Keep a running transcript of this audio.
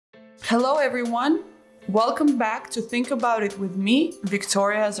Hello everyone, welcome back to Think About It with me,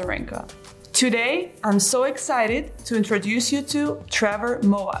 Victoria Azarenka. Today, I'm so excited to introduce you to Trevor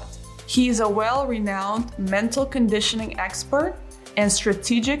Moawad. He is a well-renowned mental conditioning expert and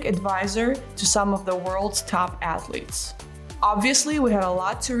strategic advisor to some of the world's top athletes. Obviously, we had a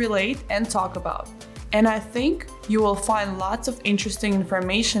lot to relate and talk about, and I think you will find lots of interesting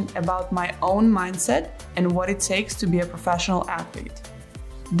information about my own mindset and what it takes to be a professional athlete.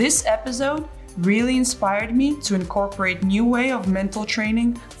 This episode really inspired me to incorporate new way of mental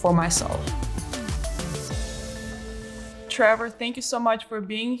training for myself. Trevor, thank you so much for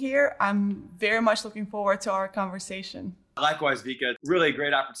being here. I'm very much looking forward to our conversation. Likewise, Vika, really a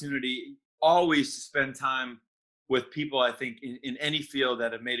great opportunity always to spend time with people, I think, in any field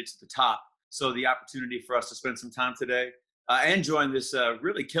that have made it to the top. So the opportunity for us to spend some time today and join this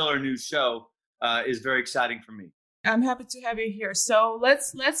really killer new show is very exciting for me. I'm happy to have you here. So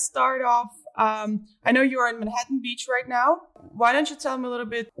let's start off. I know you're in Manhattan Beach right now. Why don't you tell me a little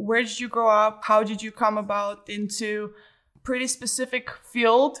bit, where did you grow up? How did you come about into pretty specific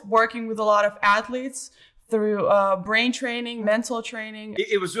field, working with a lot of athletes through brain training, mental training?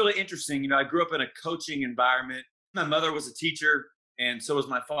 It was really interesting. You know, I grew up in a coaching environment. My mother was a teacher, and so was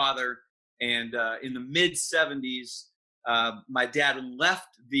my father. And in the mid 70s, my dad left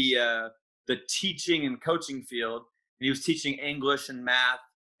the teaching and coaching field, and he was teaching English and math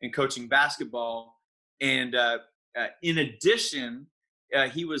and coaching basketball. And in addition,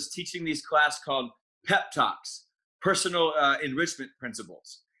 he was teaching these classes called pep talks, personal enrichment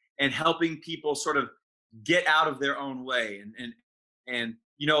principles, and helping people sort of get out of their own way. And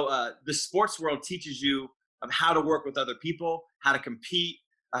you know, the sports world teaches you how to work with other people, how to compete,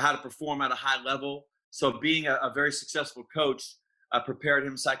 how to perform at a high level. So being a very successful coach prepared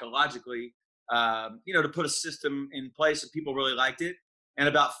him psychologically, to put a system in place, and people really liked it. And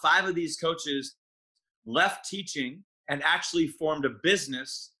about 5 of these coaches left teaching and actually formed a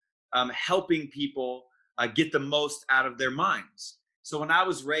business helping people get the most out of their minds. So when I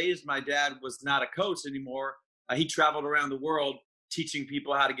was raised, my dad was not a coach anymore. He traveled around the world teaching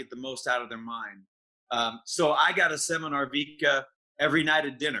people how to get the most out of their mind. So I got a seminar, Vika, every night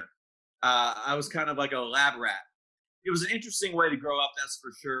at dinner. I was kind of like a lab rat. It was an interesting way to grow up, that's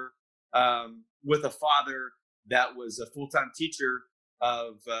for sure, with a father that was a full-time teacher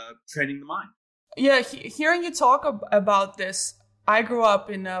of training the mind. Yeah, hearing you talk about this, I grew up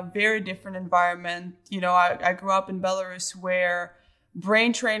in a very different environment. You know, I grew up in Belarus, where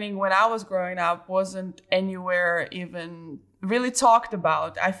brain training when I was growing up wasn't anywhere even really talked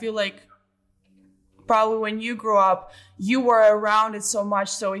about. I feel like probably when you grew up, you were around it so much,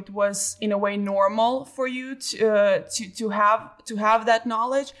 so it was in a way normal for you to have that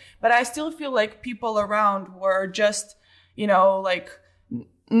knowledge. But I still feel like people around were just,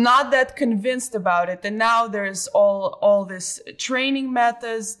 not that convinced about it. And now there's all this training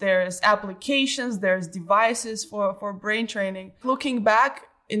methods, there's applications, there's devices for brain training. Looking back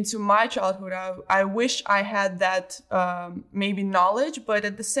into my childhood, I wish I had that maybe knowledge, but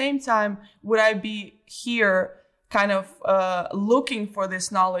at the same time, would I be here kind of looking for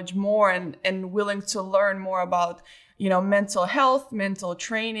this knowledge more and willing to learn more about, mental health, mental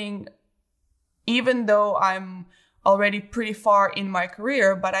training, even though I'm already pretty far in my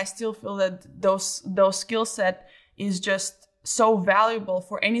career, but I still feel that those skill set is just so valuable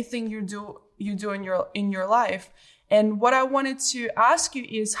for anything you do in your life. And what I wanted to ask you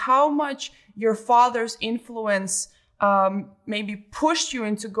is how much your father's influence maybe pushed you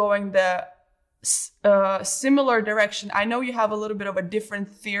into going the similar direction. I know you have a little bit of a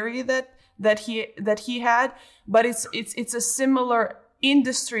different theory that he had, but it's a similar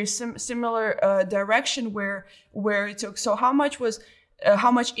industry, similar direction where it took. So how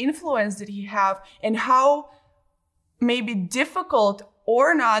much influence did he have, and how maybe difficult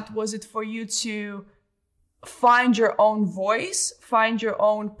or not was it for you to find your own voice, find your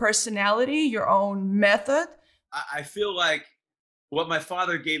own personality, your own method? I feel like what my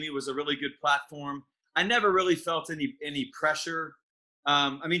father gave me was a really good platform. I never really felt any pressure.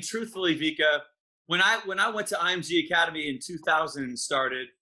 Truthfully, Vika, when I went to IMG Academy in 2000 and started,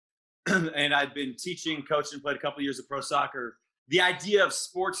 and I'd been teaching, coaching, played a couple of years of pro soccer, the idea of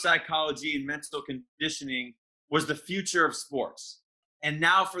sports psychology and mental conditioning was the future of sports. And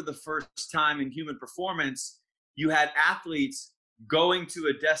now for the first time in human performance, you had athletes going to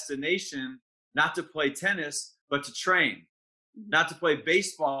a destination, not to play tennis, but to train, not to play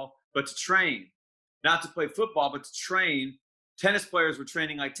baseball, but to train, not to play football, but to train. Tennis players were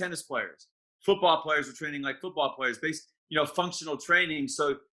training like tennis players. Football players were training like football players, functional training.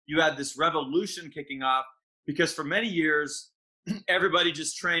 So you had this revolution kicking off, because for many years, everybody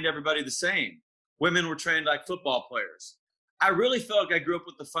just trained everybody the same. Women were trained like football players. I really felt like I grew up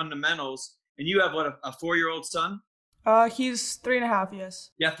with the fundamentals. And you have what, a 4-year-old son? He's 3.5,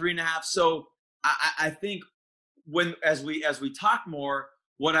 yes. Yeah, 3.5. So I think as we talk more,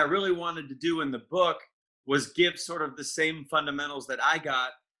 what I really wanted to do in the book was give sort of the same fundamentals that I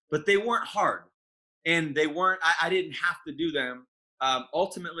got, but they weren't hard, and they weren't. I didn't have to do them.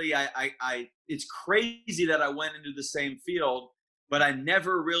 Ultimately, it's crazy that I went into the same field, but I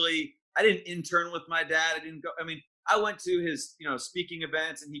never really. I didn't intern with my dad. I didn't go. I mean, I went to his speaking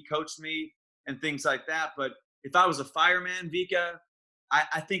events, and he coached me and things like that. But if I was a fireman, Vika,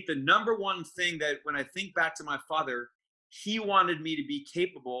 I think the number one thing that when I think back to my father, he wanted me to be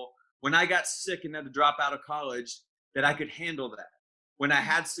capable when I got sick and had to drop out of college, that I could handle that. When I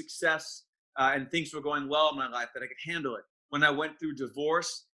had success and things were going well in my life, that I could handle it. When I went through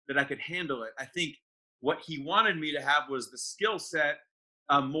divorce, that I could handle it. I think what he wanted me to have was the skill set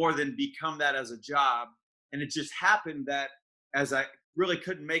more than become that as a job. And it just happened that as I really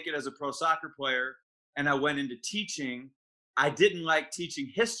couldn't make it as a pro soccer player and I went into teaching, I didn't like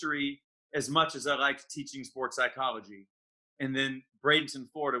teaching history as much as I liked teaching sports psychology. And then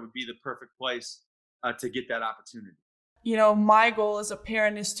Bradenton, Florida would be the perfect place to get that opportunity. My goal as a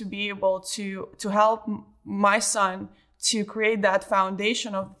parent is to be able to help my son to create that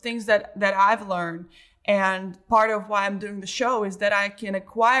foundation of things that I've learned. And part of why I'm doing the show is that I can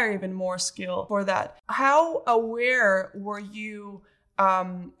acquire even more skill for that. How aware were you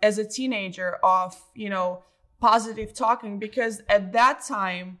as a teenager of, positive talking? Because at that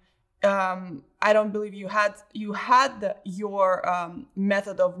time, I don't believe you had your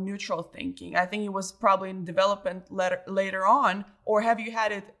method of neutral thinking. I think it was probably in development later on, or have you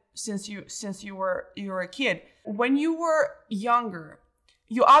had it since you were a kid? When you were younger,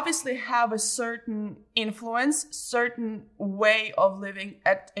 you obviously have a certain influence, certain way of living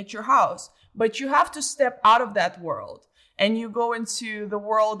at your house, but you have to step out of that world and you go into the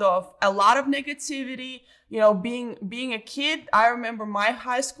world of a lot of negativity. Being a kid, I remember my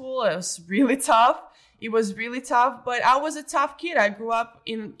high school, it was really tough. But I was a tough kid. I grew up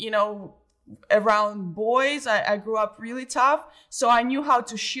around boys. I grew up really tough. So I knew how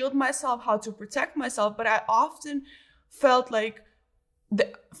to shield myself, how to protect myself. But I often felt like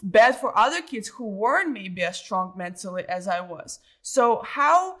bad for other kids who weren't maybe as strong mentally as I was. So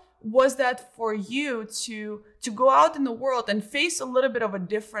how was that for you to go out in the world and face a little bit of a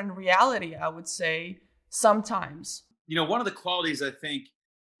different reality, I would say, sometimes? One of the qualities I think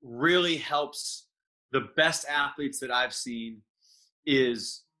really helps the best athletes that I've seen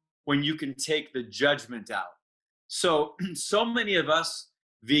is when you can take the judgment out. So many of us,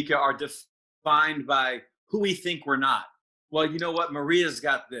 Vika, are defined by who we think we're not. Well, you know what? Maria's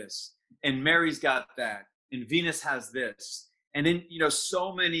got this, and Mary's got that, and Venus has this. And then,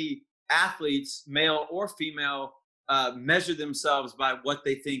 so many athletes, male or female, measure themselves by what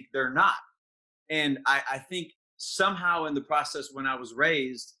they think they're not. And I think somehow in the process when I was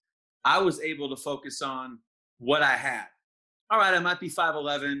raised, I was able to focus on what I had. All right, I might be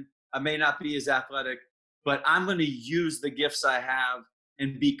 5'11", I may not be as athletic, but I'm going to use the gifts I have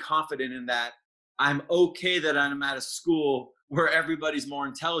and be confident in that. I'm okay that I'm at a school where everybody's more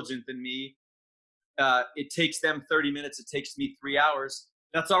intelligent than me. It takes them 30 minutes. It takes me 3 hours.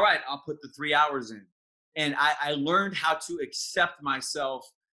 That's all right. I'll put the 3 hours in. And I learned how to accept myself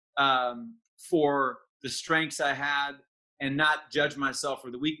for the strengths I had and not judge myself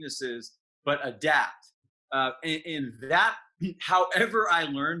for the weaknesses, but adapt. And that, however I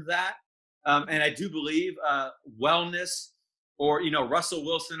learned that, and I do believe wellness, or, Russell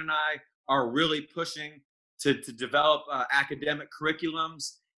Wilson and I are really pushing to develop academic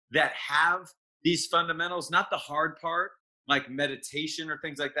curriculums that have these fundamentals, not the hard part, like meditation or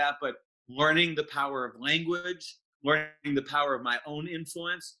things like that, but learning the power of language, learning the power of my own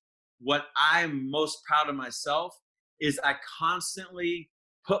influence. What I'm most proud of myself is I constantly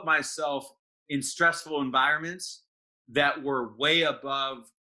put myself in stressful environments that were way above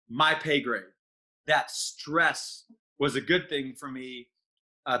my pay grade. That stress was a good thing for me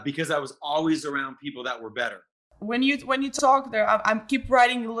because I was always around people that were better. When you talk there, I keep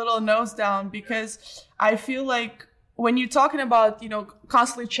writing little notes down because I feel like when you're talking about,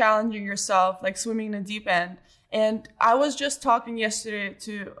 constantly challenging yourself, like swimming in the deep end. And I was just talking yesterday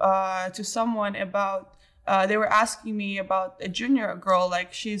to someone about, they were asking me about a junior girl,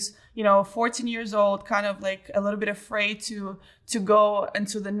 like she's, 14 years old, kind of like a little bit afraid to go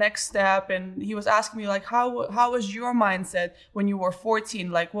into the next step. And he was asking me like, how was your mindset when you were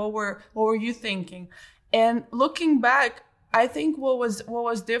 14? Like, what were you thinking? And looking back, I think what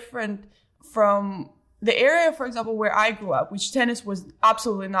was different from the area, for example, where I grew up, which tennis was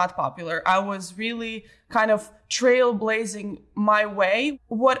absolutely not popular, I was really kind of trailblazing my way.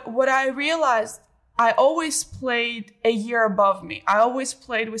 What I realized, I always played a year above me. I always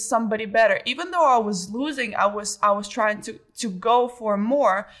played with somebody better. Even though I was losing, I was trying to go for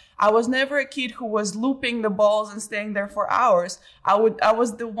more. I was never a kid who was looping the balls and staying there for hours. I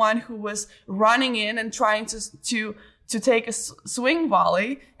was the one who was running in and trying to take a swing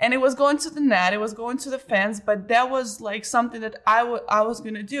volley, and it was going to the net, it was going to the fence, but that was like something that I was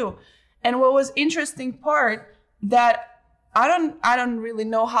going to do. And what was interesting part that I don't really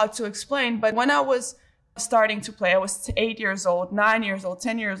know how to explain, but when I was starting to play, I was 8 years old, 9 years old,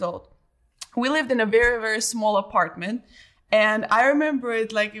 10 years old. We lived in a very, very small apartment, and I remember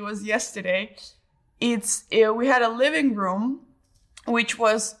it like it was yesterday. We had a living room, which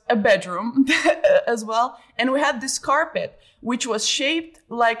was a bedroom as well. And we had this carpet, which was shaped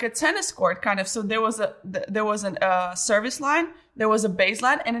like a tennis court, kind of. So there was a service line, there was a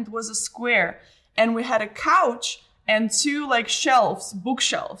baseline, and it was a square. And we had a couch and two like shelves,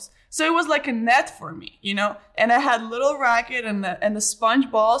 bookshelves. So it was like a net for me, you know, and I had little racket and the sponge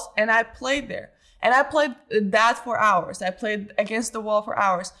balls, and I played there. And I played that for hours. I played against the wall for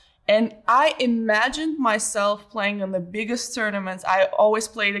hours. And I imagined myself playing in the biggest tournaments. I always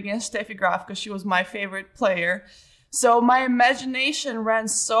played against Steffi Graf because she was my favorite player. So my imagination ran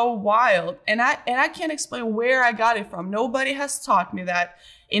so wild, and I can't explain where I got it from. Nobody has taught me that.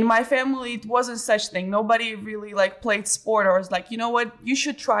 In my family, it wasn't such thing. Nobody really like played sport or was like, you know what, you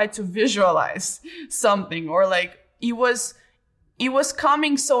should try to visualize something, or like it was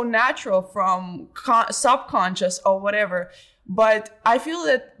coming so natural from subconscious or whatever. But I feel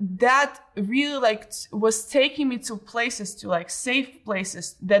that really like was taking me to places, to like safe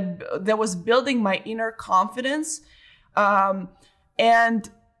places that was building my inner confidence. And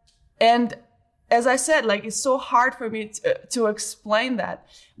as I said, like, it's so hard for me to explain that.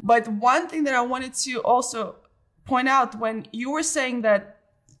 But one thing that I wanted to also point out, when you were saying that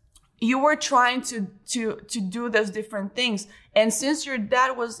you were trying to do those different things, and since your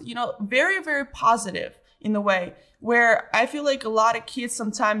dad was, you know, very, very positive in a way, where I feel like a lot of kids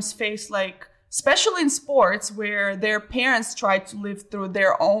sometimes face, like, especially in sports, where their parents try to live through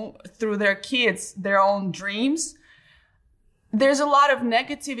their kids, their own dreams. There's a lot of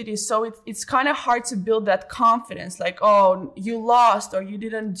negativity. So it's kind of hard to build that confidence. Like, oh, you lost, or you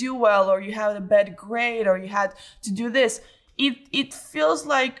didn't do well, or you had a bad grade, or you had to do this. It feels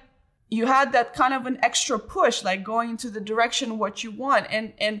like you had that kind of an extra push, like going into the direction what you want.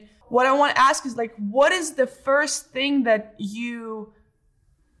 And what I want to ask is, like, what is the first thing that you,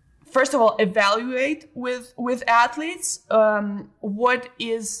 first of all, evaluate with athletes? What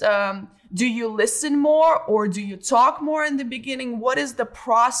is, do you listen more, or do you talk more in the beginning? What is the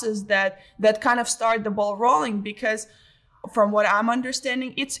process that kind of start the ball rolling? Because from what I'm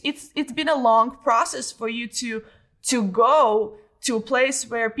understanding, it's been a long process for you to go to a place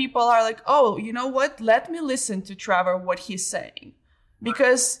where people are like, oh, you know what? Let me listen to Trevor, what he's saying.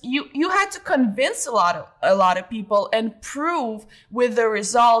 Because you had to convince a lot of people and prove with the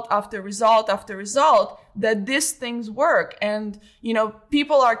result after result after result that these things work. And, you know,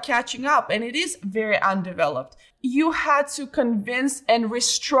 people are catching up, and it is very undeveloped. You had to convince and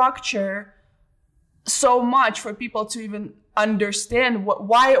restructure so much for people to even understand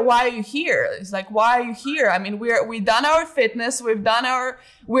why are you here? It's like, why are you here? I mean, we've done our fitness,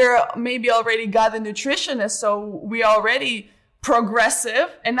 we're maybe already got a nutritionist, so we already progressive,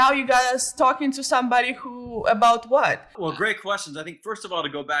 and now you got us talking to somebody who about what? Well, great questions. I think, first of all, to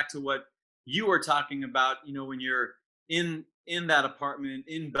go back to what you were talking about, you know, when you're in that apartment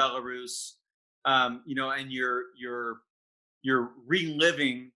in Belarus, you know, and you're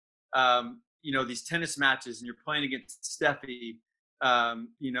reliving, you know, these tennis matches, and you're playing against Steffi,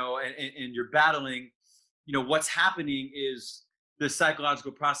 you know, and you're battling, you know, what's happening is this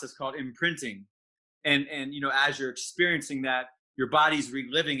psychological process called imprinting. And you know, as you're experiencing that, your body's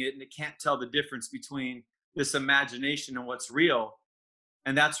reliving it, and it can't tell the difference between this imagination and what's real.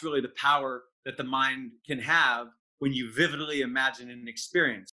 And that's really the power that the mind can have when you vividly imagine an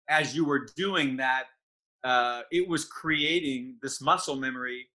experience. As you were doing that, it was creating this muscle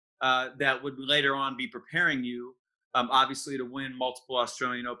memory that would later on be preparing you, obviously, to win multiple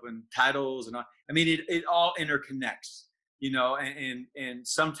Australian Open titles. And I mean, it all interconnects, you know, and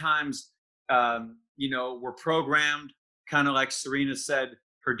sometimes, you know, we're programmed, kind of like Serena said,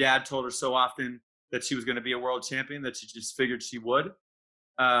 her dad told her so often that she was going to be a world champion that she just figured she would,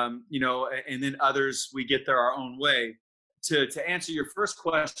 you know, and then others, we get there our own way. To answer your first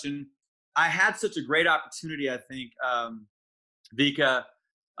question, I had such a great opportunity, I think, Vika,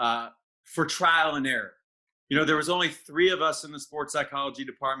 for trial and error. There was only 3 of us in the sports psychology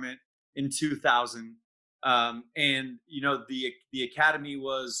department in 2000. And the academy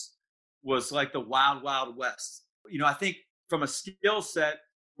was like the wild, wild west. I think from a skill set,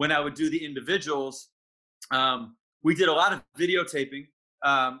 when I would do the individuals, we did a lot of videotaping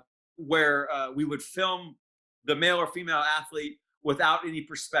where we would film the male or female athlete without any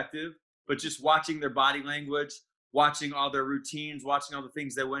perspective, but just watching their body language, watching all their routines, watching all the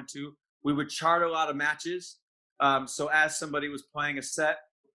things they went to. We would chart a lot of matches. So as somebody was playing a set,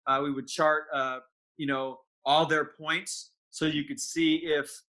 we would chart, all their points, so you could see if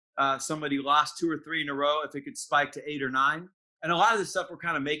somebody lost 2 or 3 in a row, if it could spike to 8 or 9. And a lot of this stuff we're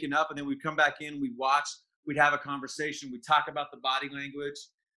kind of making up, and then we'd come back in, we'd watch, we'd have a conversation, we'd talk about the body language,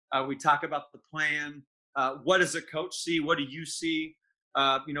 we talk about the plan. What does a coach see? What do you see?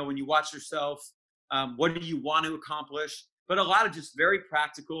 When you watch yourself, what do you want to accomplish? But a lot of just very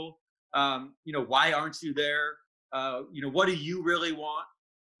practical, why aren't you there? What do you really want?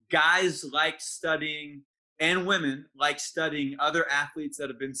 Guys like studying, and women like studying other athletes that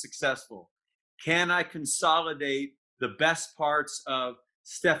have been successful. Can I consolidate the best parts of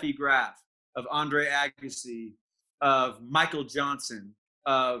Steffi Graf, of Andre Agassi, of Michael Johnson,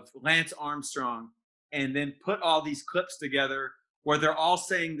 of Lance Armstrong, and then put all these clips together where they're all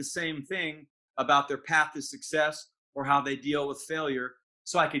saying the same thing about their path to success or how they deal with failure,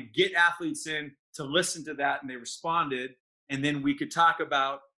 so I could get athletes in to listen to that and they responded, and then we could talk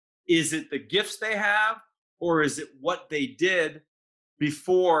about, is it the gifts they have, or is it what they did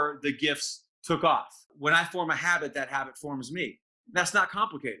before the gifts took off? When I form a habit, that habit forms me. That's not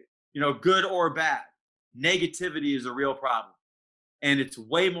complicated. Good or bad. Negativity is a real problem. And it's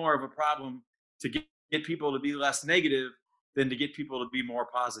way more of a problem to get people to be less negative than to get people to be more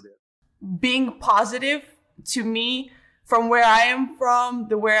positive. Being positive, to me, from where I am from,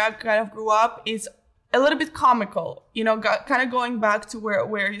 where I kind of grew up, is a little bit comical, kind of going back to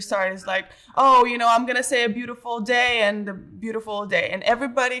where you started. Is like, I'm going to say a beautiful day and a beautiful day. And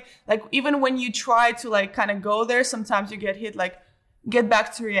everybody, like, even when you try to like kind of go there, sometimes you get hit, like, get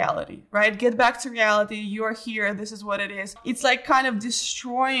back to reality, right? Get back to reality. You're here. This is what it is. It's like kind of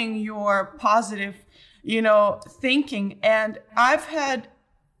destroying your positive, thinking. And I've had,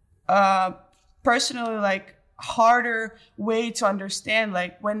 personally, like, harder way to understand,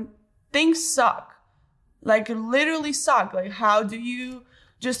 like, when things suck, like literally suck, like how do you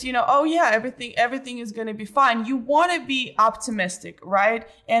just, everything is going to be fine. You want to be optimistic, right?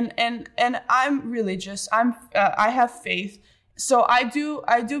 And I'm religious. I have faith. So I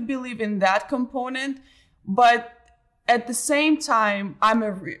do believe in that component, but at the same time,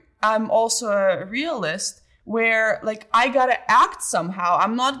 I'm also a realist where, like, I got to act somehow.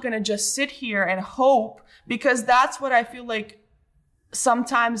 I'm not going to just sit here and hope, because that's what I feel like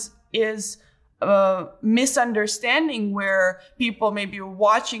sometimes is misunderstanding, where people maybe are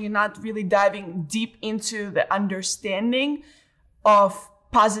watching and not really diving deep into the understanding of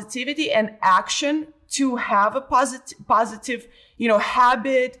positivity and action to have a positive,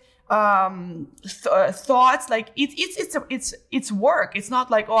 habit, thoughts. Like it's work. It's not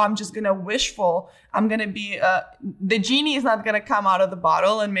like, I'm just gonna wishful. I'm gonna be the genie is not gonna come out of the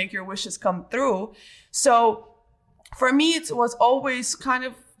bottle and make your wishes come through. So for me, it was always kind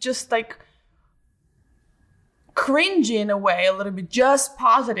of just like cringy in a way, a little bit, just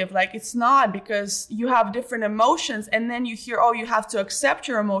positive. Like, it's not, because you have different emotions, and then you hear, you have to accept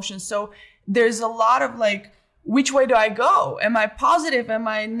your emotions. So there's a lot of like, which way do I go? Am I positive? Am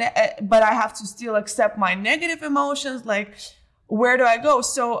I, but I have to still accept my negative emotions. Like, where do I go?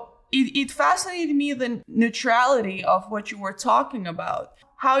 So it fascinated me, the neutrality of what you were talking about.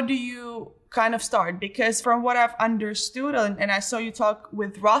 How do you kind of start? Because from what I've understood, and I saw you talk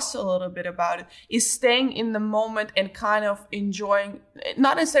with Russell a little bit about it, is staying in the moment and kind of enjoying,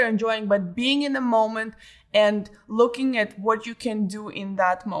 not necessarily enjoying, but being in the moment and looking at what you can do in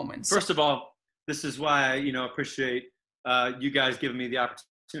that moment. First of all, this is why I appreciate you guys giving me the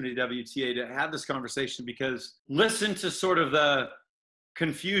opportunity, WTA, to have this conversation, because listen to sort of the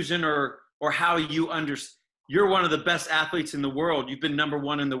confusion or how you understand. You're one of the best athletes in the world. You've been number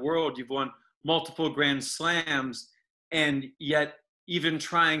 1 in the world. You've won multiple Grand Slams, and yet even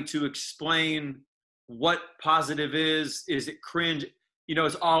trying to explain what positive is it cringe?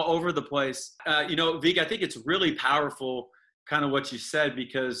 It's all over the place. Vig, I think it's really powerful, kind of what you said,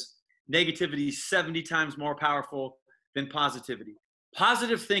 because negativity is 70 times more powerful than positivity.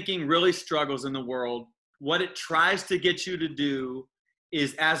 Positive thinking really struggles in the world. What it tries to get you to do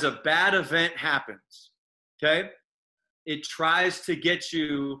is, as a bad event happens, okay, it tries to get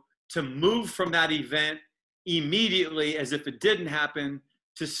you to move from that event immediately, as if it didn't happen,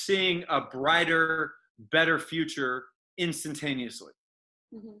 to seeing a brighter, better future instantaneously.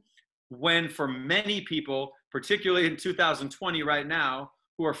 Mm-hmm. When for many people, particularly in 2020 right now,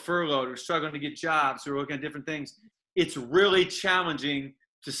 who are furloughed, who are struggling to get jobs, who are looking at different things, it's really challenging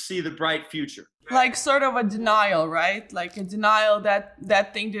to see the bright future. Like sort of a denial, right? Like a denial that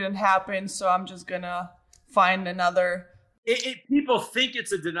that thing didn't happen, so I'm just gonna find another. People think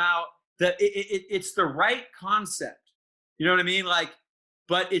it's a denial, that it's the right concept. You know what I mean? Like,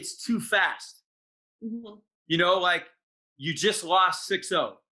 but it's too fast. Mm-hmm. You know, like you just lost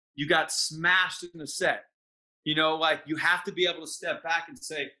 6-0. You got smashed in the set. You know, like you have to be able to step back and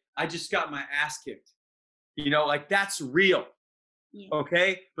say, I just got my ass kicked. You know, like that's real. Yeah.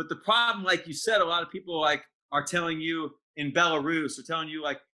 Okay. But the problem, like you said, a lot of people like are telling you in Belarus or telling you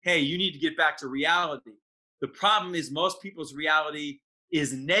like, hey, you need to get back to reality. The problem is most people's reality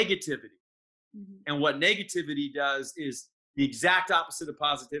is negativity. Mm-hmm. And what negativity does is the exact opposite of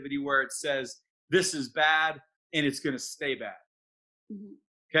positivity, where it says, this is bad and it's going to stay bad. Mm-hmm.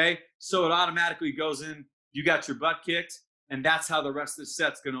 Okay. So it automatically goes in, you got your butt kicked, and that's how the rest of the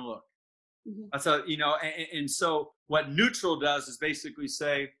set's going to look. Mm-hmm. That's how, you know, and so what neutral does is basically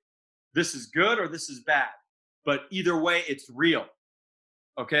say, this is good or this is bad, but either way, it's real.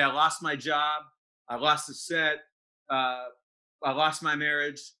 Okay. I lost my job. I lost the set. I lost my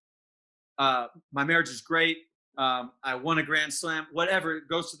marriage. My marriage is great. I won a Grand Slam, whatever. It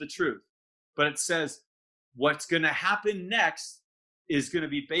goes to the truth, but it says what's going to happen next is going to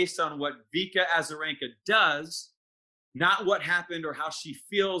be based on what Vika Azarenka does, not what happened or how she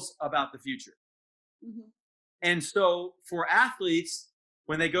feels about the future. Mm-hmm. And so for athletes,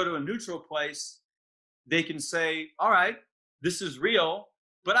 when they go to a neutral place, they can say, all right, this is real,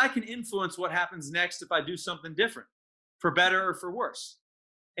 but I can influence what happens next if I do something different, for better or for worse.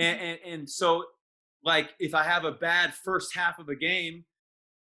 And so, like, if I have a bad first half of a game,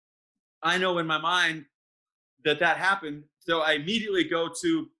 I know in my mind that happened. So I immediately go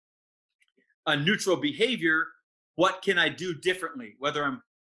to a neutral behavior. What can I do differently, whether I'm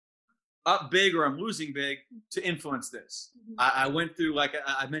up big or I'm losing big, to influence this? Mm-hmm. I went through, like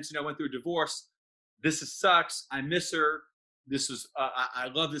I mentioned, I went through a divorce. Sucks. I miss her. I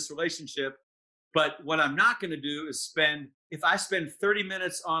love this relationship. But what I'm not going to do is if I spend 30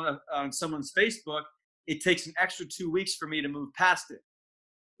 minutes on someone's Facebook, it takes an extra 2 weeks for me to move past it.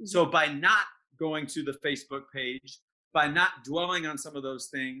 Mm-hmm. So by not going to the Facebook page, by not dwelling on some of those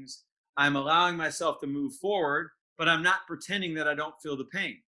things, I'm allowing myself to move forward, but I'm not pretending that I don't feel the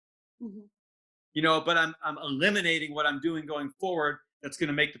pain. Mm-hmm. You know, but I'm eliminating what I'm doing going forward that's going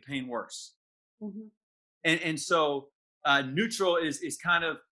to make the pain worse. Mm-hmm. And so neutral is kind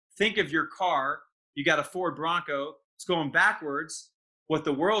of, think of your car. You got a Ford Bronco. It's going backwards. What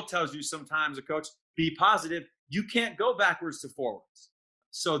the world tells you sometimes, a coach, be positive. You can't go backwards to forwards.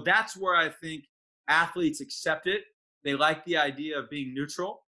 So that's where I think athletes accept it. They like the idea of being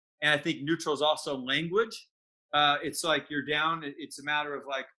neutral. And I think neutral is also language. It's like you're down. It's a matter of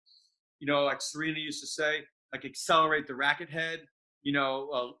like, you know, like Serena used to say, like accelerate the racket head, you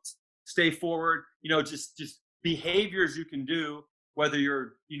know, stay forward, you know, just behaviors you can do, whether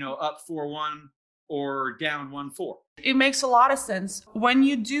you're, you know, up 4-1 or down 1-4. It makes a lot of sense. When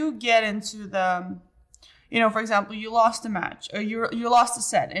you do get into the, you know, for example, you lost a match or you lost a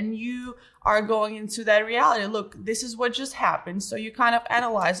set and you are going into that reality. Look, this is what just happened. So you're kind of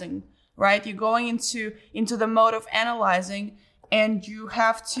analyzing, right? You're going into the mode of analyzing, and you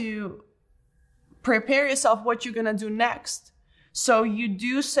have to prepare yourself what you're going to do next. So you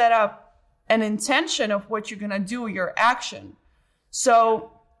do set up an intention of what you're going to do, your action.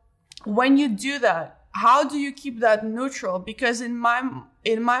 So when you do that, how do you keep that neutral? Because in my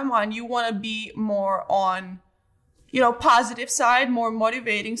mind, you want to be more on, you know, positive side, more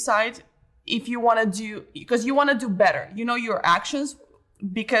motivating side. If you want to do, because you want to do better, you know, your actions,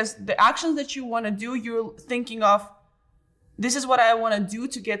 because the actions that you want to do, you're thinking of, this is what I want to do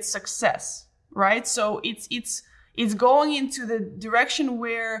to get success, right? So it's going into the direction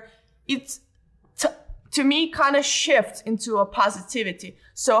where it's, to me, kind of shifts into a positivity.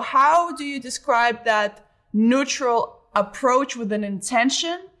 So how do you describe that neutral approach with an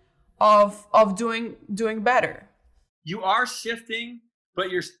intention of doing better? You are shifting, but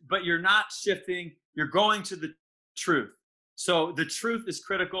you're not shifting. You're going to the truth. So the truth is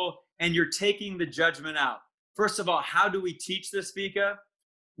critical, and you're taking the judgment out. First of all, how do we teach this, Vika?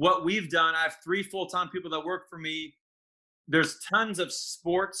 What we've done, I have 3 full-time people that work for me. There's tons of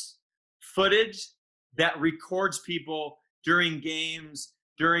sports footage that records people during games,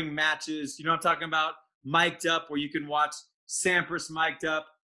 during matches. You know what I'm talking about? Mic'd up, where you can watch Sampras mic'd up,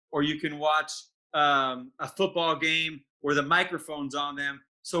 or you can watch a football game where the microphone's on them.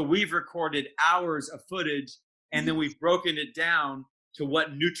 So we've recorded hours of footage, and then we've broken it down to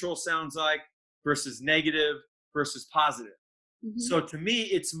what neutral sounds like versus negative versus positive. So to me,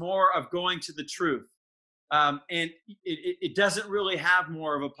 it's more of going to the truth. And it doesn't really have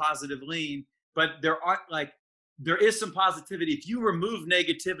more of a positive lean, but there is some positivity. If you remove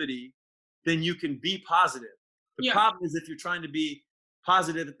negativity, then you can be positive. The problem is if you're trying to be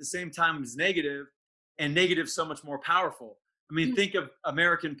positive at the same time as negative, and negative so much more powerful. I mean, think of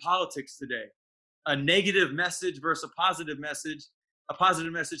American politics today. A negative message versus a positive message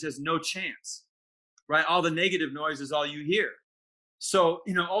has no chance, right? All the negative noise is all you hear. So,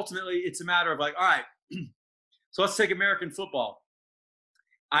 ultimately it's a matter of like, all right, so let's take American football.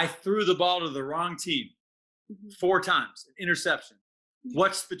 I threw the ball to the wrong team 4 times, an interception.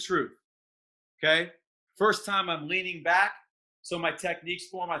 What's the truth? Okay. First time I'm leaning back, so my technique's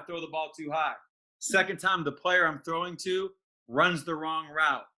form, I throw the ball too high. Second time, the player I'm throwing to runs the wrong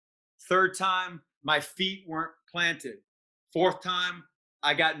route. Third time, my feet weren't planted. Fourth time,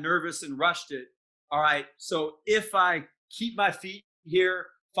 I got nervous and rushed it. All right, so if I keep my feet here,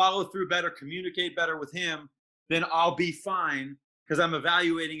 follow through better, communicate better with him, then I'll be fine because I'm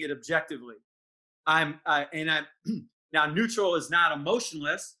evaluating it objectively. Now neutral is not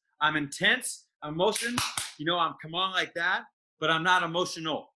emotionless. I'm intense, emotion, I'm come on like that, but I'm not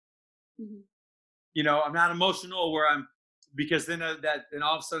emotional. I'm not emotional because then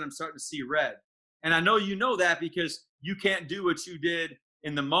all of a sudden I'm starting to see red. And I know that because you can't do what you did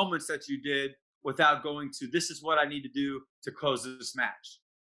in the moments that you did without going to, this is what I need to do to close this match.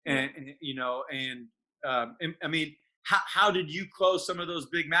 And I mean, how did you close some of those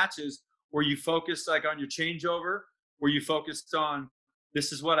big matches? Were you focused like on your changeover? Were you focused on,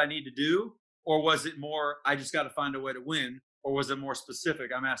 this is what I need to do? Or was it more, I just got to find a way to win? Or was it more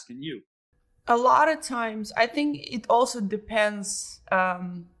specific? I'm asking you. A lot of times, I think it also depends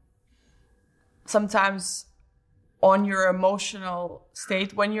sometimes on your emotional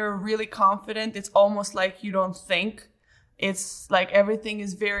state. When you're really confident, it's almost like you don't think. It's like everything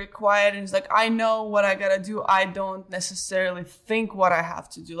is very quiet and it's like, I know what I gotta do. I don't necessarily think what I have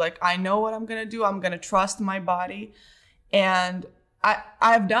to do. Like, I know what I'm gonna do. I'm gonna trust my body. And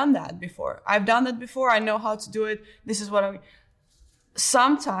I've done that before. I know how to do it. This is what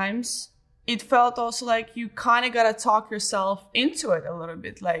sometimes it felt also like you kind of got to talk yourself into it a little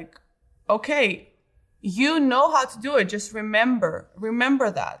bit. Like, okay, you know how to do it. Just remember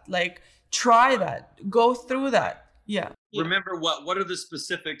that. Like, try that. Go through that. Yeah. Remember what are the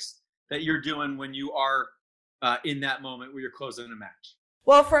specifics that you're doing when you are in that moment where you're closing a match?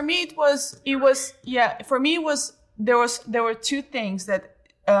 Well, for me, there were 2 things that,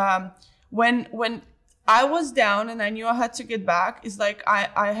 when I was down and I knew I had to get back, it's like,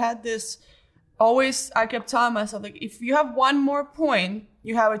 I had this, I kept telling myself, like, if you have one more point,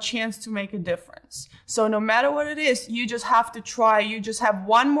 you have a chance to make a difference. So no matter what it is, you just have to try. You just have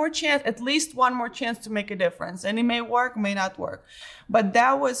one more chance, at least one more chance to make a difference. And it may work, may not work. But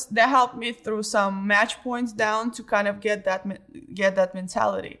that helped me through some match points down to kind of get that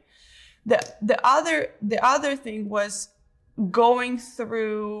mentality. The other thing was going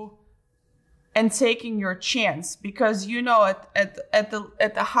through and taking your chance, because at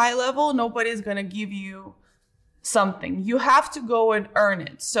the high level, nobody's gonna give you something. You have to go and earn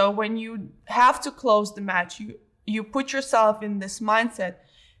it. So when you have to close the match, you put yourself in this mindset.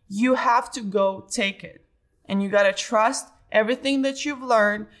 You have to go take it, and you gotta trust everything that you've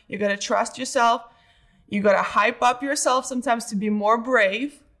learned. You gotta trust yourself. You gotta hype up yourself sometimes to be more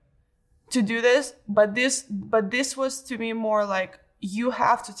brave to do this. But this was to me more like, you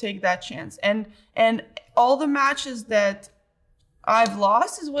have to take that chance. And all the matches that I've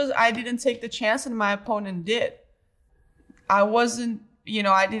lost was I didn't take the chance and my opponent did. I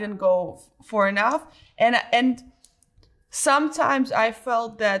didn't go for enough. And sometimes I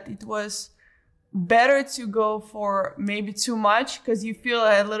felt that it was better to go for maybe too much, because you feel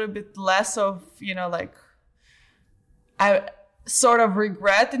a little bit less of, I sort of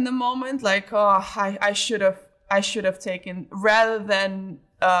regret in the moment, like, oh, I should have taken, rather than,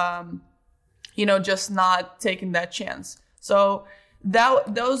 just not taking that chance. So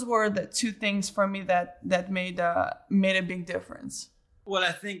those were the 2 things for me that made a big difference. Well,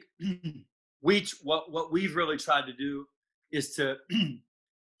 I think what we've really tried to do is to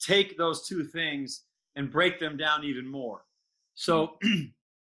take those 2 things and break them down even more. So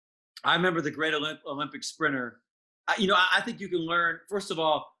I remember the great Olympic sprinter. I think you can learn, first of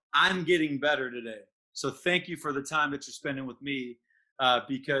all, I'm getting better today. So thank you for the time that you're spending with me,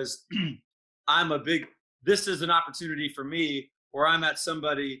 because this is an opportunity for me where I'm at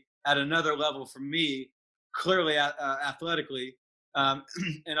somebody at another level from me, clearly athletically, and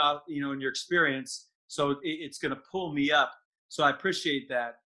in your experience. So it's going to pull me up. So I appreciate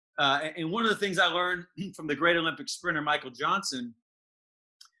that. And one of the things I learned from the great Olympic sprinter, Michael Johnson,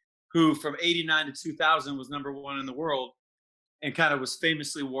 who from 89 to 2000 was #1 in the world and kind of was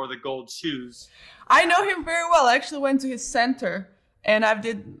famously wore the gold shoes. I know him very well. I actually went to his center and I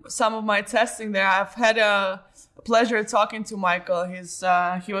did some of my testing there. I've had a pleasure talking to Michael.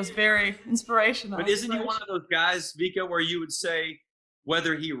 He was very inspirational. But isn't he one of those guys, Vika, where you would say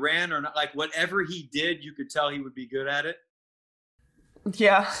whether he ran or not, like whatever he did, you could tell he would be good at it?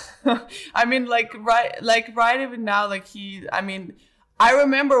 Yeah. I mean, right even now, I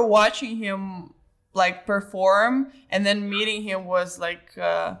remember watching him like perform, and then meeting him was like,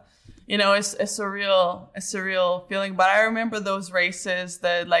 it's a surreal feeling. But I remember those races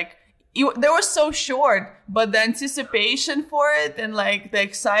that they were so short, but the anticipation for it and like the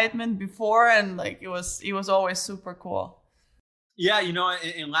excitement before, and like it was always super cool. Yeah,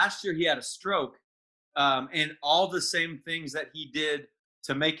 and last year he had a stroke, and all the same things that he did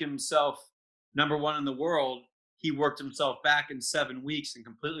to make himself #1 in the world, he worked himself back in 7 weeks and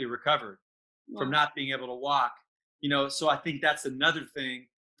completely recovered from not being able to walk. So I think that's another thing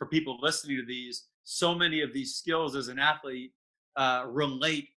for people listening to these. So many of these skills as an athlete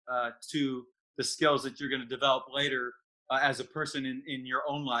relate to the skills that you're going to develop later as a person in your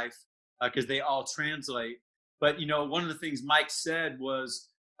own life, because they all translate. But, one of the things Mike said was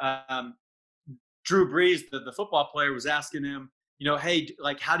Drew Brees, the football player, was asking him, hey,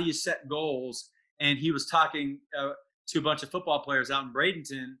 like, how do you set goals? And he was talking to a bunch of football players out in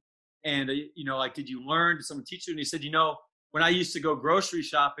Bradenton. And, did you learn? Did someone teach you? And he said, when I used to go grocery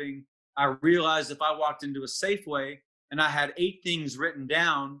shopping, I realized if I walked into a Safeway and I had 8 things written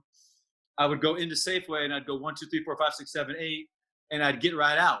down, I would go into Safeway and I'd go 1, 2, 3, 4, 5, 6, 7, 8, and I'd get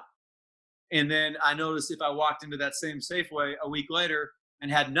right out. And then I noticed if I walked into that same Safeway a week later and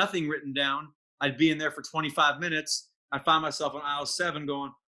had nothing written down, I'd be in there for 25 minutes. I'd find myself on aisle 7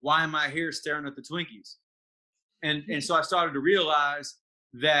 going, why am I here staring at the Twinkies? And so I started to realize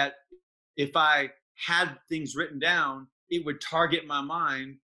that if I had things written down, it would target my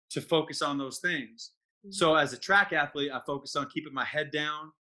mind to focus on those things. Mm-hmm. So as a track athlete, I focused on keeping my head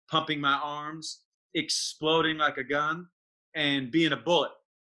down, pumping my arms, exploding like a gun, and being a bullet.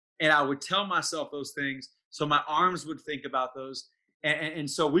 And I would tell myself those things so my arms would think about those. And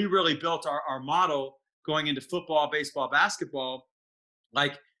so we really built our model going into football, baseball, basketball.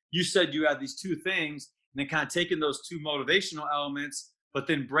 Like you said, you had these 2 things, and then kind of taking those 2 motivational elements, but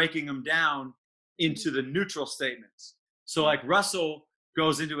then breaking them down into the neutral statements. So like Russell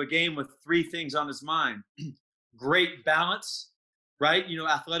goes into a game with 3 things on his mind. Great balance, right?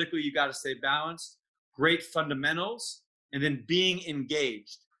 Athletically, you got to stay balanced. Great fundamentals, and then being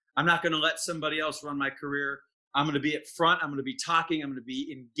engaged. I'm not going to let somebody else run my career. I'm going to be at front. I'm going to be talking. I'm going to be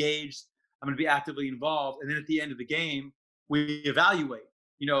engaged. I'm going to be actively involved. And then at the end of the game, we evaluate,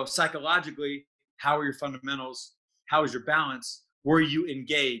 psychologically, how are your fundamentals? How is your balance? Were you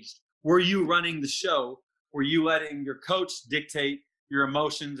engaged? Were you running the show? Were you letting your coach dictate your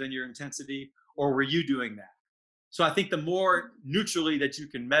emotions and your intensity, or were you doing that? So I think the more neutrally that you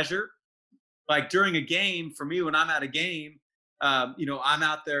can measure, like during a game, for me, when I'm at a game, I'm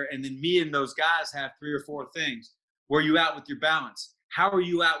out there, and then me and those guys have 3 or 4 things. Where are you at with your balance? How are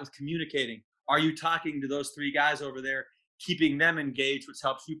you at with communicating? Are you talking to those 3 guys over there, keeping them engaged, which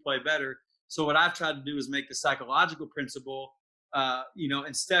helps you play better? So what I've tried to do is make the psychological principle,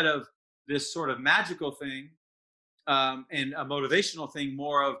 instead of this sort of magical thing and a motivational thing,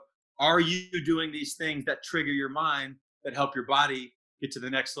 more of, are you doing these things that trigger your mind, that help your body get to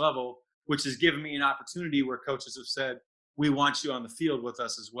the next level, which has given me an opportunity where coaches have said, we want you on the field with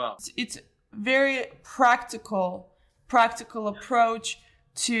us as well. It's very practical approach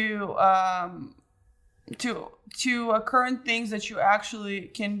to current things that you actually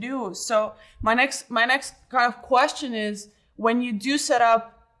can do. So my next kind of question is, when you do set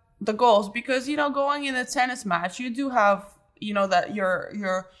up the goals, because going in a tennis match, you do have that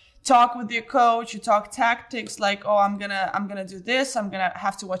your talk with your coach, you talk tactics, like, oh, I'm gonna do this, I'm gonna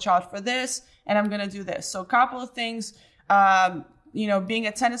have to watch out for this, and I'm gonna do this. So a couple of things. Being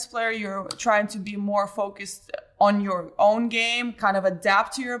a tennis player, you're trying to be more focused on your own game, kind of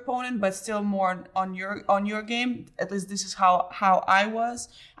adapt to your opponent, but still more on your game. At least this is how I was.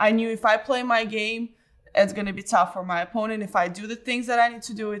 I knew if I play my game, it's going to be tough for my opponent. If I do the things that I need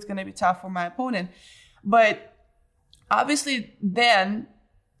to do, it's going to be tough for my opponent. But obviously then,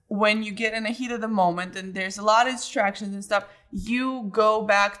 when you get in the heat of the moment and there's a lot of distractions and stuff, you go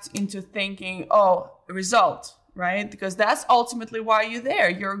back into thinking, result. Right? Because that's ultimately why you're there.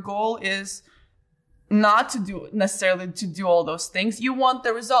 Your goal is not to do necessarily to do all those things. You want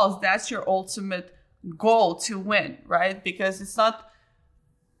the results. That's your ultimate goal, to win, right? Because it's not,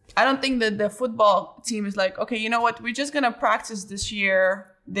 I don't think that the football team is like, okay, you know what? We're just going to practice this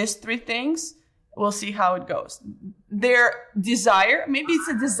year, these 3 things. We'll see how it goes. Their desire, maybe it's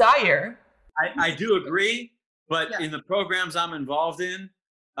a desire. I do agree, but in the programs I'm involved in,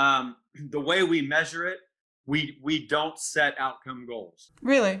 the way we measure it, we don't set outcome goals.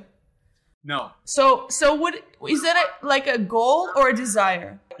 Really? No. So is that like a goal or a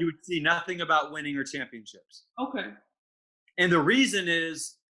desire? You would see nothing about winning or championships. Okay. And the reason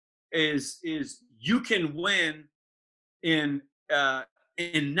is you can win in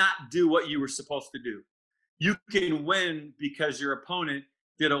not do what you were supposed to do. You can win because your opponent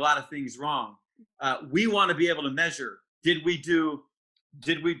did a lot of things wrong. We want to be able to measure. Did we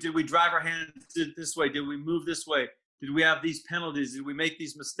drive our hands this way? Did we move this way? Did we have these penalties? Did we make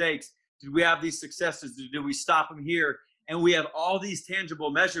these mistakes? Did we have these successes? Did we stop them here? And we have all these tangible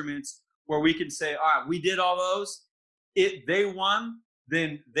measurements where we can say, all right, we did all those. They won,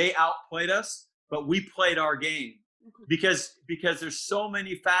 then they outplayed us, but we played our game. Because there's so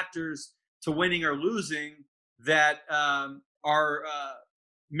many factors to winning or losing that are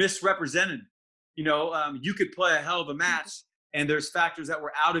misrepresented. You could play a hell of a match, and there's factors that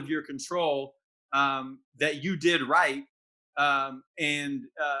were out of your control that you did right. And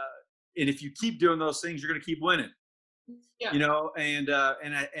if you keep doing those things, you're going to keep winning. Yeah.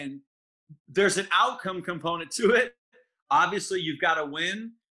 And there's an outcome component to it. Obviously, you've got to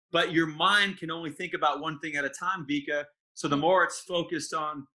win, but your mind can only think about one thing at a time, Vika. So the more it's focused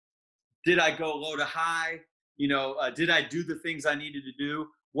on, did I go low to high? Did I do the things I needed to do?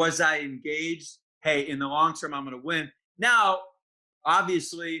 Was I engaged? Hey, in the long term, I'm going to win. Now,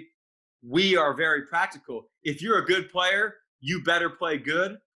 obviously, we are very practical. If you're a good player, you better play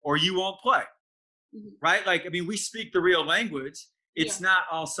good or you won't play, right? We speak the real language. It's not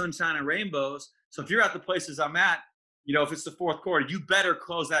all sunshine and rainbows. So if you're at the places I'm at, if it's the 4th quarter, you better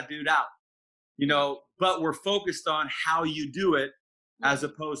close that dude out, but we're focused on how you do it as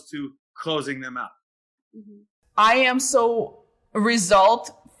opposed to closing them out. I am so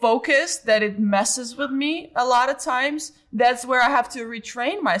result focused that it messes with me a lot of times. That's where I have to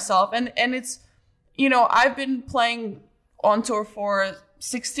retrain myself. And it's, I've been playing on tour for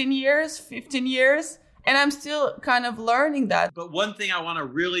 16 years, 15 years, and I'm still kind of learning that. But one thing I want to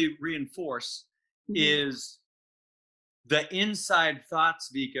really reinforce is the inside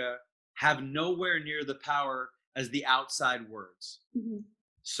thoughts, Vika, have nowhere near the power as the outside words.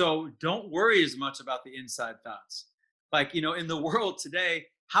 So don't worry as much about the inside thoughts. In the world today,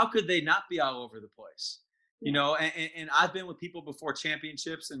 how could they not be all over the place? And I've been with people before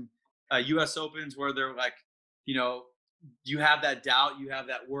championships and US Opens where they're like, you have that doubt, you have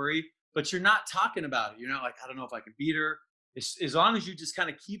that worry, but you're not talking about it. You're not like, I don't know if I can beat her. As long as you just kind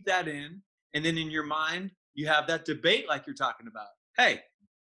of keep that in, and then in your mind, you have that debate like you're talking about. Hey,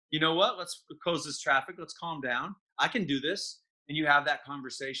 you know what? Let's close this traffic. Let's calm down. I can do this. And you have that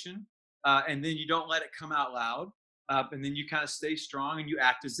conversation. And then you don't let it come out loud. And then you kind of stay strong and you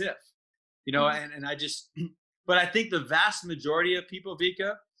act as if, but I think the vast majority of people,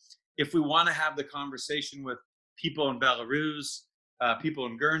 Vika, if we want to have the conversation with people in Belarus, people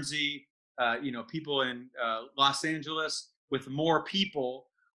in Guernsey, people in Los Angeles, with more people,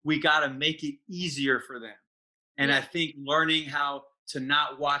 we got to make it easier for them. And I think learning how to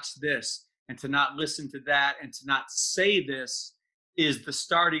not watch this and to not listen to that and to not say this is the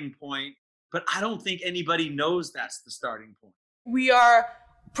starting point. But I don't think anybody knows that's the starting point. We are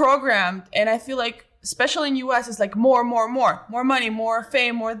programmed, and I feel like, especially in US, it's like more money, more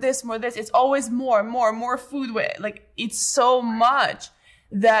fame, more this. It's always more food. It's so much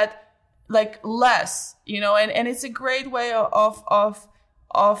that less, and it's a great way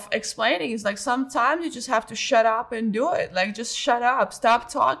of explaining. It's like sometimes you just have to shut up and do it. Just shut up, stop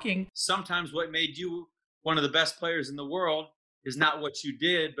talking. Sometimes what made you one of the best players in the world is not what you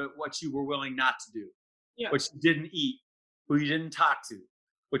did, but what you were willing not to do. What you didn't eat, who you didn't talk to,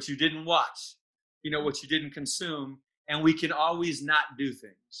 what you didn't watch, what you didn't consume. And we can always not do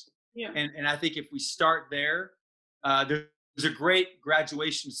things. And I think if we start there, there's a great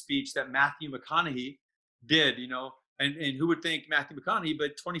graduation speech that Matthew McConaughey did, and who would think Matthew McConaughey,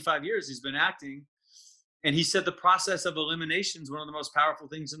 but 25 years he's been acting. And he said the process of elimination is one of the most powerful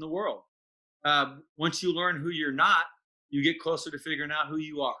things in the world. Once you learn who you're not, you get closer to figuring out who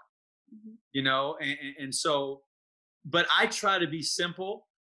you are, and so, but I try to be simple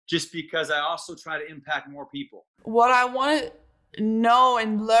just because I also try to impact more people. What I want to know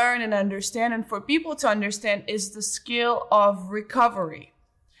and learn and understand, and for people to understand, is the skill of recovery.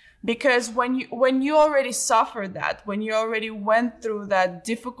 Because when you already suffered that, when you already went through that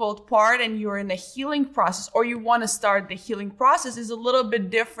difficult part and you're in a healing process, or you want to start the healing process, is a little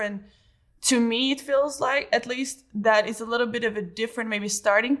bit different. To me, it feels like, at least, that it's a little bit of a different maybe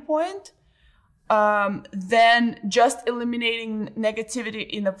starting point than just eliminating negativity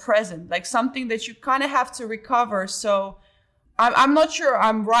in the present, like something that you kind of have to recover. So I'm not sure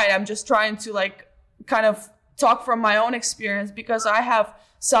I'm right. I'm just trying to like kind of talk from my own experience, because I have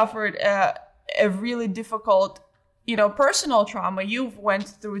suffered a really difficult, personal trauma. You've went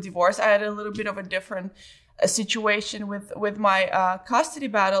through divorce. I had a little bit of a different situation with my custody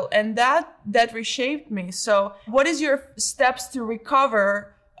battle, and that reshaped me. So what is your steps to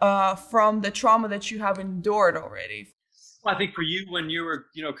recover from the trauma that you have endured already? Well, I think for you, when you were,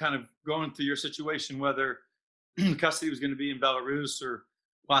 kind of going through your situation, whether custody was going to be in Belarus or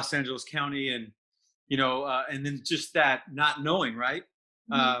Los Angeles County, and and then just that not knowing, right?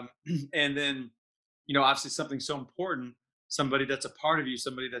 And then, obviously something so important, somebody that's a part of you,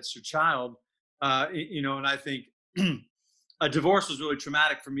 somebody that's your child, and I think a divorce was really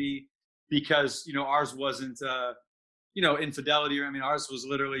traumatic for me because, ours wasn't, infidelity, or, ours was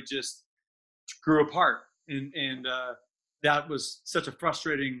literally just grew apart. And that was such a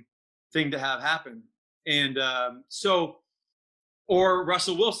frustrating thing to have happen. And or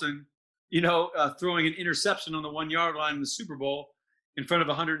Russell Wilson, throwing an interception on the 1 yard line in the Super Bowl in front of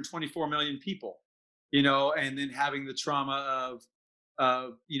 124 million people, and then having the trauma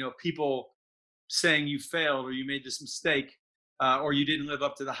of, people saying you failed, or you made this mistake, or you didn't live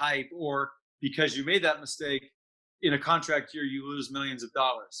up to the hype, or because you made that mistake in a contract year, you lose millions of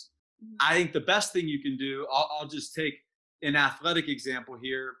dollars. I think the best thing you can do, I'll just take an athletic example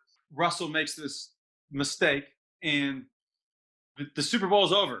here. Russell makes this mistake and the Super Bowl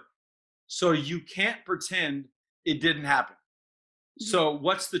is over. So you can't pretend it didn't happen. So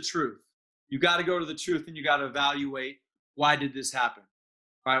what's the truth? You got to go to the truth, and you got to evaluate, why did this happen?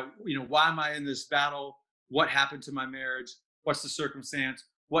 Right? Why am I in this battle? What happened to my marriage? What's the circumstance?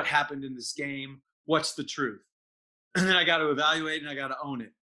 What happened in this game? What's the truth? And then I got to evaluate, and I got to own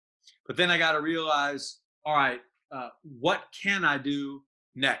it. But then I got to realize, all right, what can I do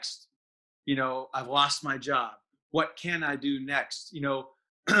next? I've lost my job. What can I do next?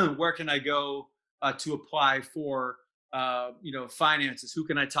 Where can I go to apply for, finances? Who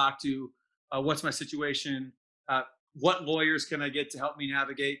can I talk to? What's my situation? What lawyers can I get to help me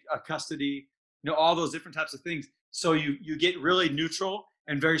navigate custody? All those different types of things. So you get really neutral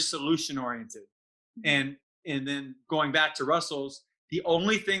and very solution oriented. And then going back to Russell's, the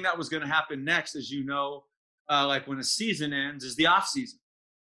only thing that was going to happen next, as like when a season ends, is the off season.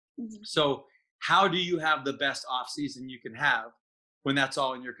 So how do you have the best off season you can have when that's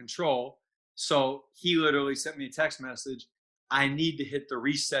all in your control? So he literally sent me a text message. I need to hit the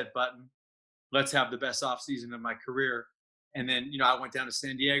reset button. Let's have the best off season of my career. And then, I went down to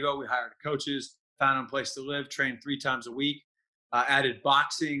San Diego. We hired coaches, found a place to live, trained 3 times a week, added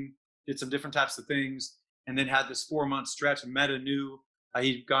boxing, did some different types of things, and then had this 4-month stretch. Met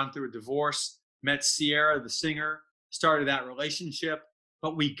he'd gone through a divorce, met Sierra, the singer, started that relationship.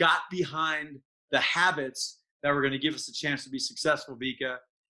 But we got behind the habits that were going to give us a chance to be successful, Vika.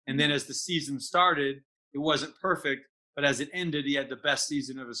 And then as the season started, it wasn't perfect, but as it ended, he had the best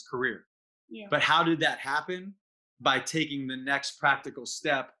season of his career. Yeah. But how did that happen? By taking the next practical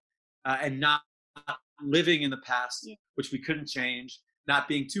step and not living in the past, which we couldn't change, not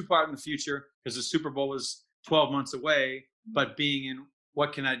being too far in the future because the Super Bowl was 12 months away, but being in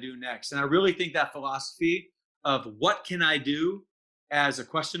what can I do next? And I really think that philosophy of what can I do as a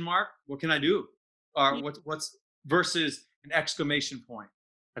question mark, what can I do? Or what's versus an exclamation point.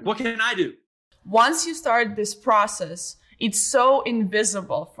 Like, what can I do? Once you start this process, it's so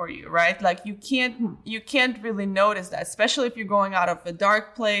invisible for you, right? Like you can't really notice that, especially if you're going out of a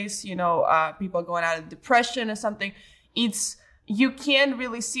dark place, people going out of depression or something. You can't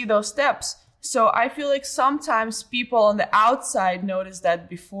really see those steps. So I feel like sometimes people on the outside notice that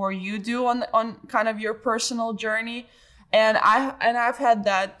before you do on kind of your personal journey. And I've had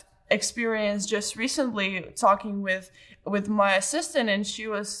that experience just recently talking with my assistant, and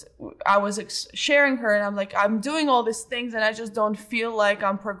I was sharing her, and I'm like, I'm doing all these things and I just don't feel like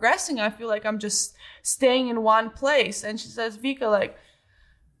I'm progressing. I feel like I'm just staying in one place. And she says, Vika, like,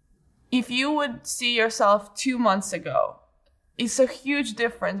 if you would see yourself 2 months ago, it's a huge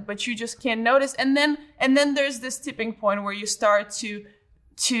difference, but you just can't notice. And then there's this tipping point where you start to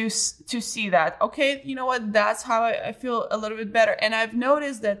see that, okay, you know what, that's how I feel a little bit better. And I've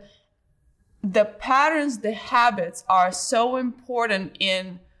noticed that the patterns, the habits are so important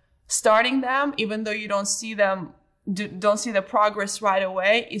in starting them, even though you don't see them don't see the progress right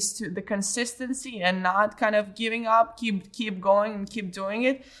away is to the consistency and not kind of giving up, keep going and keep doing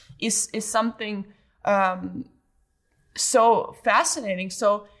it is something so fascinating.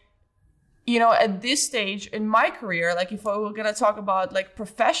 So, you know, at this stage in my career, like if we're going to talk about like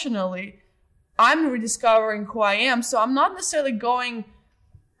professionally, I'm rediscovering who I am. So I'm not necessarily going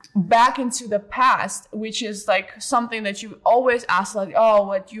back into the past, which is like something that you always ask, like, oh,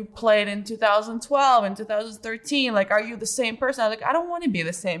 what you played in 2012 and 2013, like, are you the same person? I'm like, I don't want to be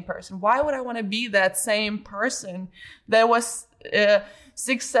the same person. Why would I want to be that same person that was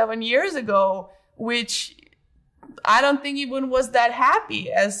 6-7 years ago, which I don't think even was that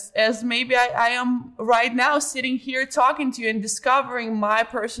happy as maybe I am right now, sitting here talking to you and discovering my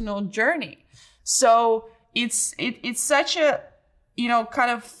personal journey. So it's such a, you know, kind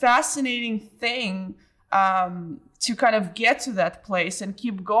of fascinating thing to kind of get to that place and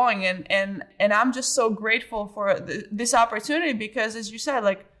keep going. And I'm just so grateful for this opportunity because, as you said,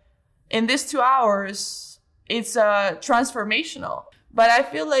 like in these 2 hours, it's transformational. But I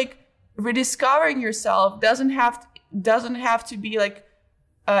feel like rediscovering yourself doesn't have to be like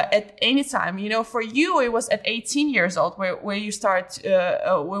at any time. You know, for you, it was at 18 years old where you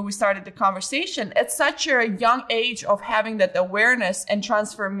when we started the conversation. At such a young age of having that awareness and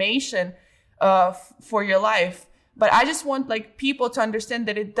transformation for your life. But I just want like people to understand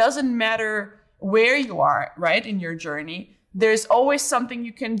that it doesn't matter where you are, right, in your journey. There's always something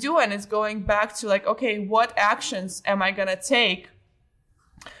you can do, and it's going back to like, okay, what actions am I gonna take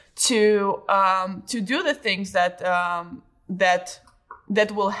to do the things that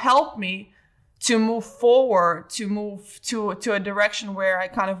will help me to move forward, to move to a direction where I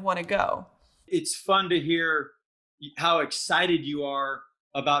kind of want to go. It's fun to hear how excited you are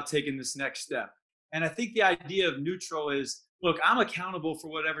about taking this next step. And I think the idea of neutral is, look, I'm accountable for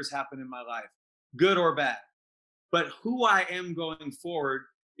whatever's happened in my life, good or bad. But who I am going forward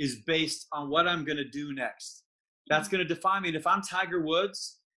is based on what I'm going to do next. That's going to define me. And if I'm Tiger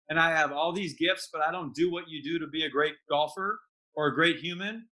Woods and I have all these gifts, but I don't do what you do to be a great golfer or a great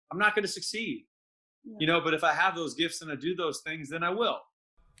human, I'm not going to succeed. Yeah. You know, but if I have those gifts and I do those things, then I will.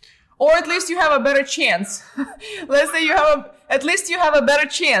 Or at least you have a better chance. Let's say at least you have a better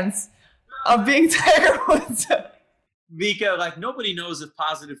chance of being Tiger Woods. Vika, like nobody knows if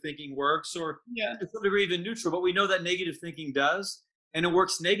positive thinking works or to some degree even neutral, but we know that negative thinking does, and it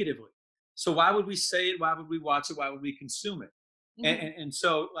works negatively. So why would we say it? Why would we watch it? Why would we consume it? Mm-hmm. And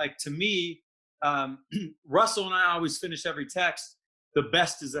so like to me, Russell and I always finish every text, the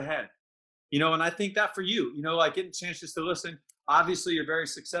best is ahead. You know, and I think that for you, you know, like getting a chance just to listen, obviously you're very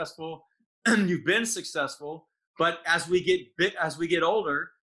successful. You've been successful, but as we get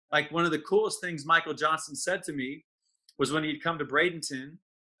older, like one of the coolest things Michael Johnson said to me was when he'd come to Bradenton,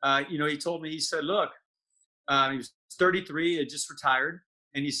 you know, he told me, he said, look, he was 33, had just retired.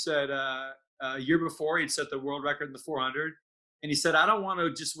 And he said, a year before he'd set the world record in the 400. And he said, I don't want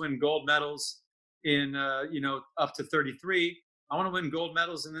to just win gold medals in, you know, up to 33. I want to win gold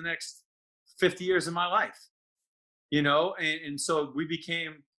medals in the next 50 years of my life, you know? And so we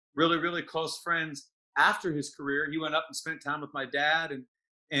became really, really close friends after his career. He went up and spent time with my dad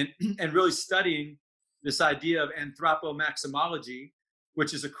and really studying this idea of anthropomaximology,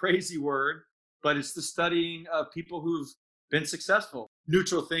 which is a crazy word, but it's the studying of people who've been successful.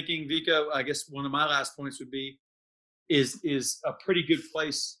 Neutral thinking, Vika, I guess one of my last points would be, is a pretty good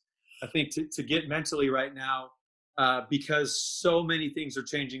place, I think, to get mentally right now, because so many things are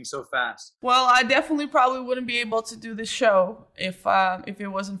changing so fast. Well, I definitely probably wouldn't be able to do this show if it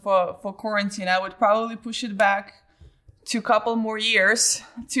wasn't for quarantine. I would probably push it back to a couple more years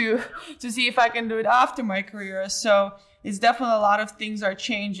to see if I can do it after my career. So it's definitely a lot of things are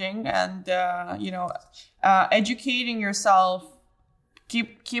changing, and you know, educating yourself,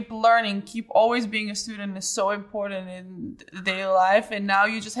 keep learning, keep always being a student is so important in daily life. And now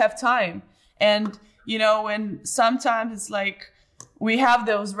you just have time. And you know, when sometimes it's like we have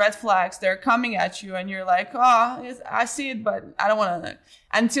those red flags, they're coming at you and you're like, oh, I see it, but I don't want to,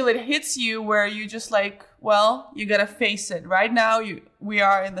 until it hits you where you just like, well, you got to face it. Right now, we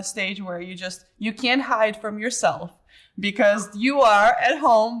are in the stage where you can't hide from yourself because you are at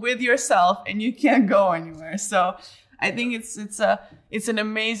home with yourself and you can't go anywhere. So I think it's an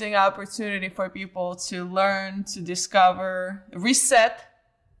amazing opportunity for people to learn, to discover, reset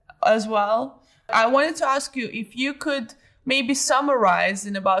as well. I wanted to ask you if you could maybe summarize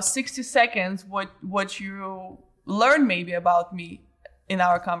in about 60 seconds what you learned maybe about me in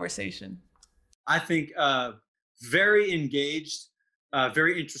our conversation. I think very engaged,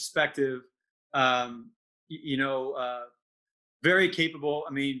 very introspective, you know, very capable.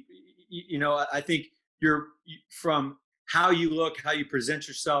 I mean, you know, I think from how you look, how you present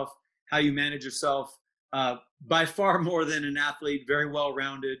yourself, how you manage yourself, by far more than an athlete, very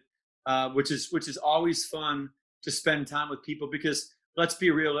well-rounded, which is always fun to spend time with people, because let's be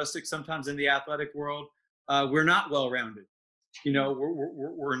realistic, sometimes in the athletic world, we're not well-rounded.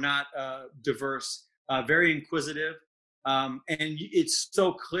 We're not diverse, very inquisitive. And it's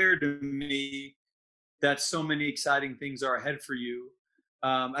so clear to me that so many exciting things are ahead for you.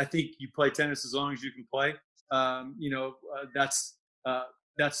 I think you play tennis as long as you can play.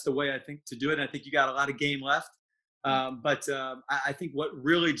 That's the way I think to do it. And I think you got a lot of game left. But I think what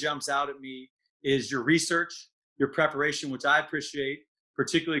really jumps out at me is your research, your preparation, which I appreciate,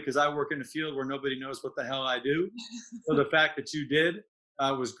 particularly because I work in a field where nobody knows what the hell I do. So the fact that you did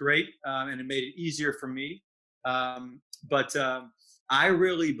was great, and it made it easier for me. But I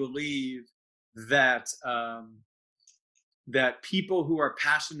really believe that that people who are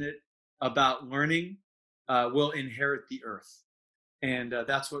passionate about learning will inherit the earth. And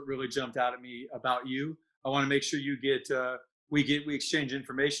that's what really jumped out at me about you. I want to make sure you get, we exchange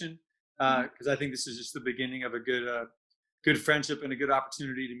information, because I think this is just the beginning of a good friendship and a good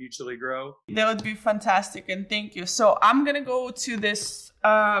opportunity to mutually grow. That would be fantastic. And thank you. So I'm going to go to this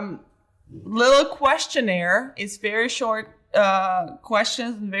little questionnaire. It's very short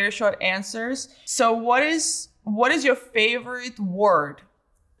questions and very short answers. So what is your favorite word?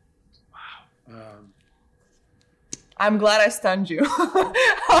 Wow. I'm glad I stunned you.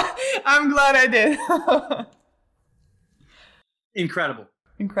 I'm glad I did. Incredible.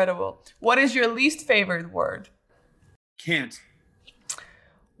 Incredible. What is your least favorite word? Can't.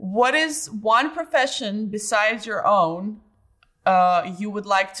 What is one profession besides your own you would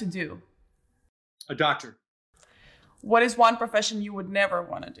like to do? A doctor. What is one profession you would never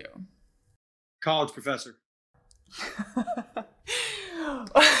want to do? College professor.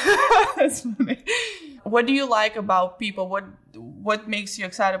 That's funny. What do you like about people? What makes you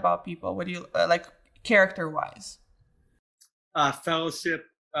excited about people? What do you like character-wise? Fellowship,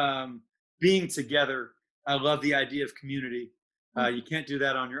 being together. I love the idea of community. You can't do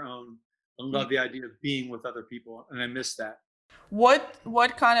that on your own. I love the idea of being with other people, and I miss that.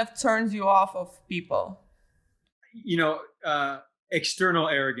 What kind of turns you off of people? External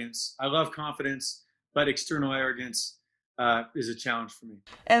arrogance. I love confidence, but external arrogance is a challenge for me.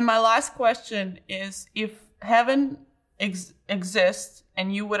 And my last question is, if heaven exists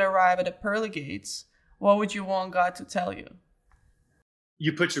and you would arrive at the pearly gates, what would you want God to tell you?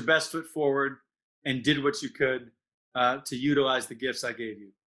 You put your best foot forward and did what you could to utilize the gifts I gave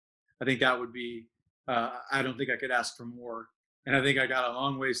you. I think that would be, I don't think I could ask for more. And I think I got a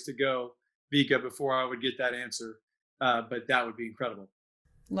long ways to go, Vika, before I would get that answer. But that would be incredible.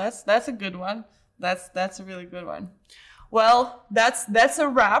 That's a good one. That's a really good one. Well, that's a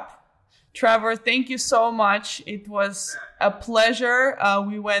wrap. Trevor, thank you so much. It was a pleasure.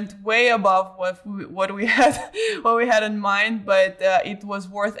 We went way above what we had in mind, but it was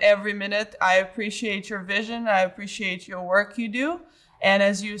worth every minute. I appreciate your vision. I appreciate your work you do. And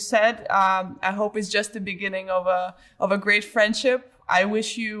as you said, I hope it's just the beginning of a great friendship. I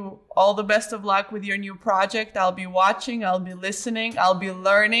wish you all the best of luck with your new project. I'll be watching, I'll be listening, I'll be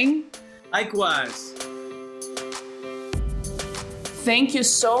learning. Likewise. Thank you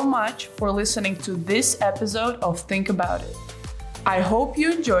so much for listening to this episode of Think About It. I hope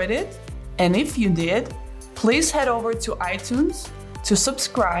you enjoyed it. And if you did, please head over to iTunes to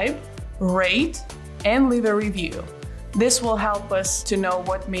subscribe, rate, and leave a review. This will help us to know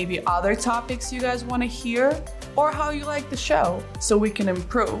what maybe other topics you guys want to hear or how you like the show so we can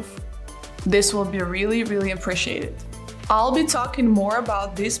improve. This will be really, really appreciated. I'll be talking more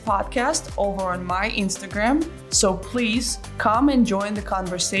about this podcast over on my Instagram, so please come and join the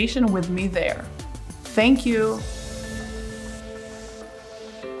conversation with me there. Thank you.